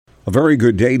A very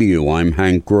good day to you. I'm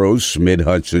Hank Gross,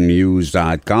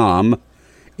 MidHudsonNews.com.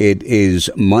 It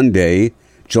is Monday,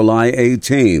 July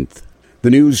 18th. The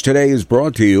news today is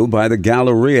brought to you by the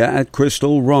Galleria at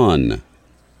Crystal Run.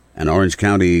 An Orange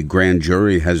County grand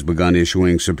jury has begun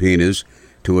issuing subpoenas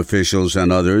to officials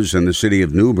and others in the city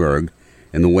of Newburgh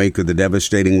in the wake of the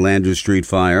devastating Lander Street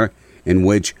fire in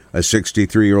which a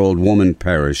 63-year-old woman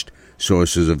perished,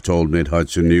 sources have told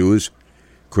Mid-Hudson News.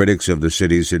 Critics of the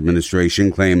city's administration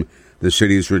claim the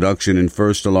city's reduction in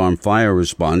first alarm fire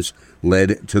response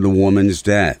led to the woman's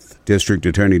death. District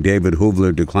Attorney David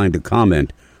Hoovler declined to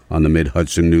comment on the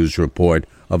Mid-Hudson News report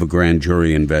of a grand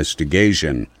jury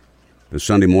investigation. The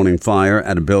Sunday morning fire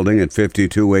at a building at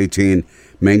 5218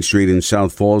 Main Street in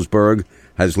South Fallsburg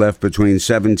has left between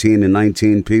 17 and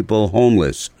 19 people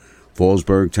homeless.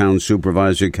 Fallsburg Town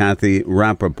Supervisor Kathy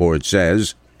Rappaport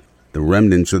says the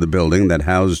remnants of the building that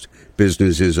housed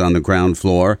businesses on the ground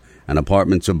floor and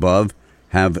apartments above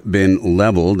have been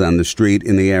leveled and the street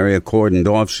in the area cordoned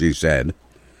off, she said.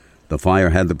 The fire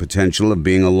had the potential of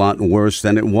being a lot worse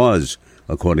than it was,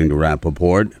 according to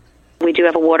Rappaport. We do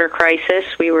have a water crisis.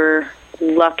 We were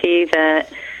lucky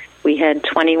that we had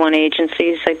 21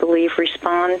 agencies, I believe,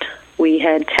 respond. We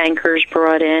had tankers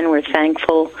brought in. We're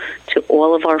thankful to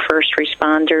all of our first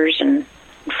responders and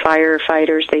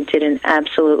firefighters. They did an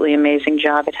absolutely amazing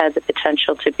job. It had the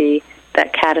potential to be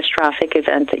that catastrophic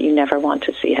event that you never want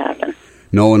to see happen.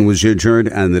 No one was injured,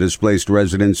 and the displaced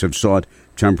residents have sought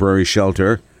temporary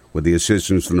shelter with the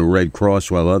assistance from the Red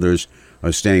Cross, while others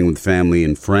are staying with family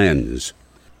and friends.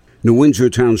 New Windsor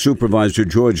Town Supervisor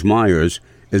George Myers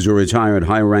is a retired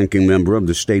high-ranking member of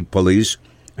the state police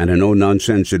and a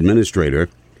no-nonsense administrator,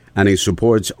 and he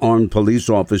supports armed police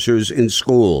officers in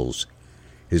schools.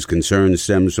 His concern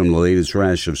stems from the latest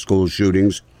rash of school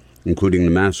shootings, including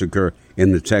the massacre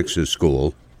in the Texas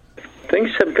school.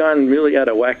 Things have gone really out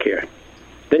of whack here.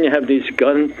 Then you have these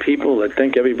gun people that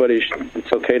think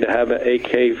it's okay to have an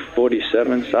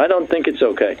AK-47. So I don't think it's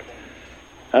okay.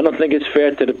 I don't think it's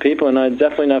fair to the people, and it's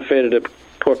definitely not fair to the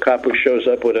poor cop who shows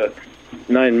up with a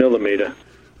 9mm.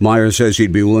 Myers says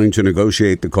he'd be willing to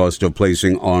negotiate the cost of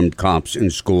placing armed cops in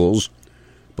schools,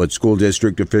 but school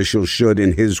district officials should,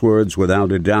 in his words,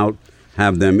 without a doubt,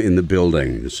 have them in the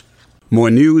buildings. More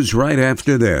news right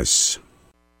after this.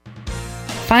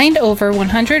 Find over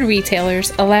 100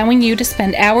 retailers allowing you to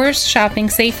spend hours shopping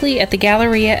safely at the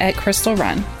Galleria at Crystal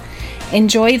Run.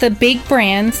 Enjoy the big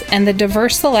brands and the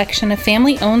diverse selection of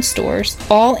family-owned stores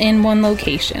all in one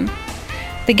location.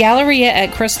 The Galleria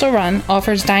at Crystal Run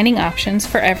offers dining options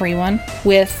for everyone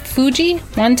with Fuji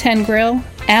 110 Grill,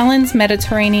 Allen's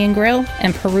Mediterranean Grill,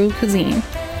 and Peru Cuisine.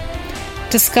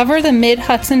 Discover the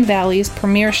Mid-Hudson Valley's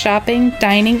premier shopping,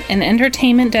 dining, and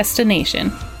entertainment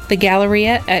destination, the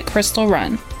Galleria at Crystal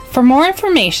Run. For more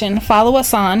information, follow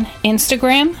us on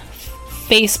Instagram,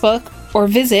 Facebook, or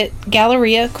visit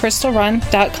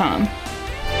GalleriaCrystalRun.com.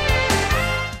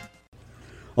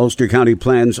 Ulster County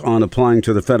plans on applying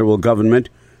to the federal government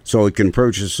so it can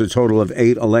purchase a total of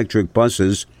 8 electric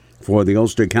buses for the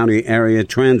Ulster County Area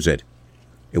Transit.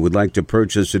 It would like to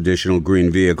purchase additional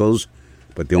green vehicles,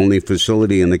 but the only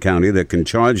facility in the county that can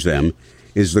charge them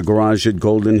is the garage at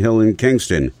Golden Hill in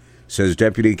Kingston, says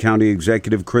Deputy County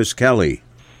Executive Chris Kelly.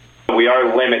 We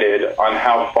are limited on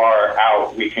how far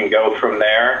out we can go from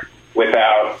there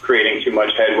without creating too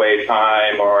much headway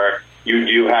time, or you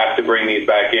do have to bring these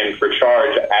back in for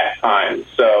charge at times.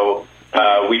 So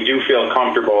we do feel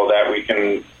comfortable that we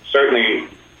can certainly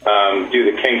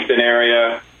do the Kingston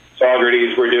area,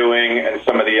 Saugerties we're doing, and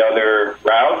some of the other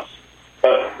routes.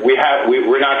 But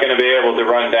we're not going to be able to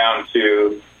run down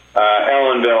to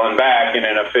Ellenville and back in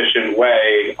an efficient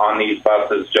way on these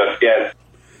buses just yet.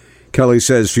 Kelly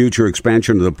says future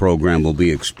expansion of the program will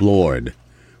be explored.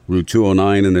 Route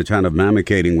 209 in the town of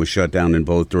Mamakating was shut down in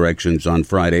both directions on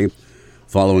Friday,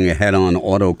 following a head-on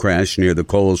auto crash near the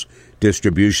Coles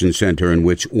Distribution Center in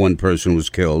which one person was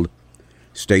killed.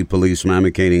 State Police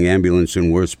Mamakating ambulance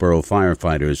and Worthsboro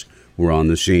firefighters were on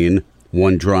the scene.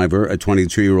 One driver, a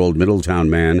 22-year-old Middletown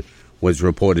man, was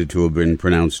reported to have been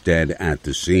pronounced dead at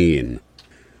the scene.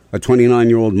 A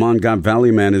 29-year-old Mongat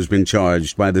Valley man has been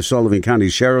charged by the Sullivan County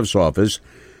Sheriff's Office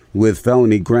with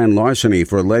felony grand larceny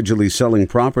for allegedly selling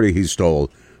property he stole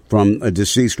from a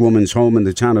deceased woman's home in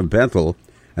the town of Bethel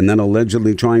and then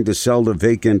allegedly trying to sell the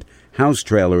vacant house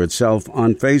trailer itself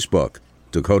on Facebook.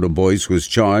 Dakota Boyce was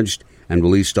charged and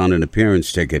released on an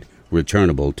appearance ticket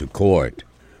returnable to court.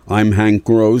 I'm Hank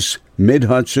Gross,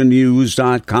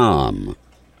 MidHudsonNews.com.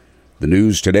 The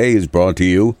news today is brought to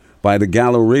you by the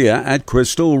Galleria at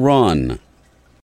Crystal Run.